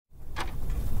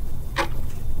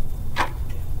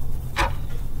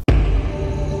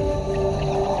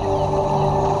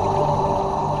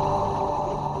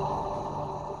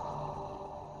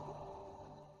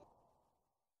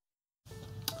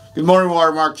Good morning,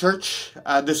 Watermark Church.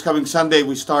 This coming Sunday,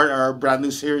 we start our brand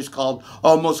new series called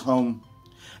Almost Home.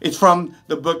 It's from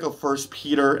the book of 1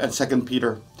 Peter and 2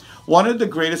 Peter. One of the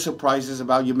greatest surprises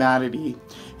about humanity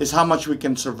is how much we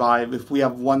can survive if we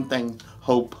have one thing,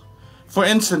 hope. For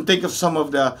instance, think of some of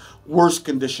the worst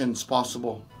conditions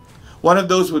possible. One of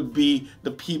those would be the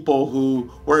people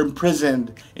who were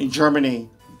imprisoned in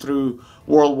Germany through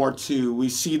World War II. We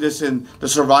see this in the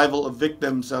survival of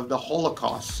victims of the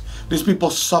Holocaust. These people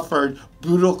suffered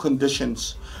brutal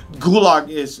conditions. Gulag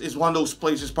is one of those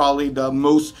places, probably the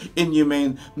most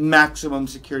inhumane, maximum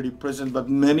security prison, but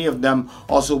many of them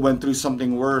also went through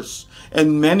something worse,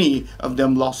 and many of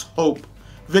them lost hope.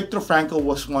 Viktor Frankl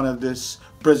was one of these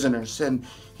prisoners, and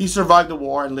he survived the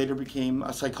war and later became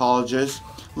a psychologist.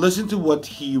 Listen to what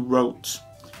he wrote.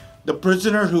 The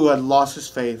prisoner who had lost his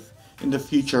faith in the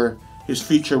future, his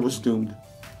future was doomed.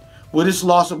 With his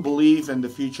loss of belief in the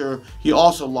future, he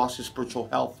also lost his spiritual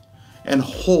health and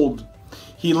hold.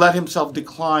 He let himself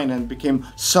decline and became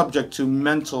subject to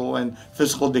mental and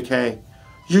physical decay.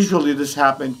 Usually this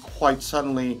happened quite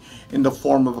suddenly in the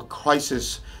form of a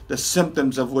crisis, the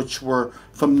symptoms of which were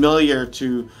familiar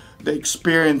to the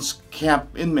experienced camp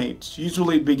inmates.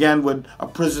 Usually it began with a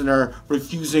prisoner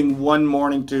refusing one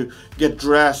morning to get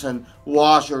dressed and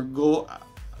wash or go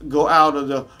out of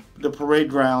the parade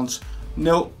grounds.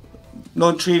 No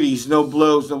entreaties, no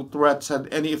blows, no threats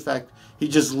had any effect. He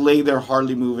just lay there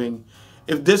hardly moving.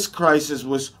 If this crisis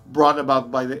was brought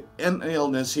about by the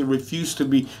illness, he refused to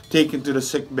be taken to the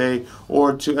sick bay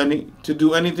or to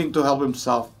do anything to help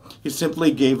himself. He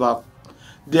simply gave up.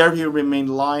 There he remained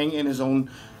lying in his own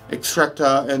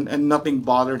excreta and nothing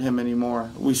bothered him anymore.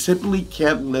 We simply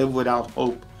can't live without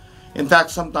hope. In fact,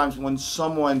 sometimes when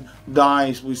someone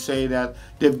dies, we say that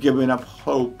they've given up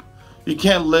hope. You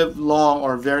can't live long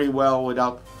or very well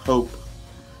without hope.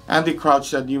 Andy Crouch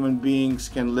said human beings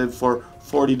can live for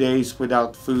 40 days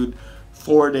without food,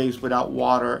 4 days without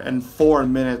water, and 4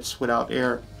 minutes without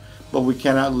air. But we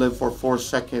cannot live for 4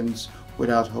 seconds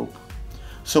without hope.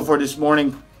 So for this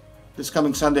morning, this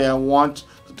coming Sunday, I want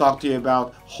to talk to you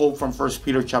about hope from 1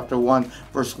 Peter chapter 1,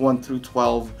 verse 1 through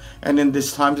 12. And in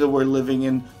this time that we're living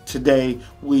in today,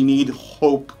 we need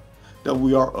hope that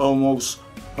we are almost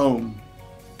home.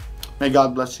 May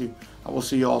God bless you. I will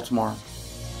see you all tomorrow.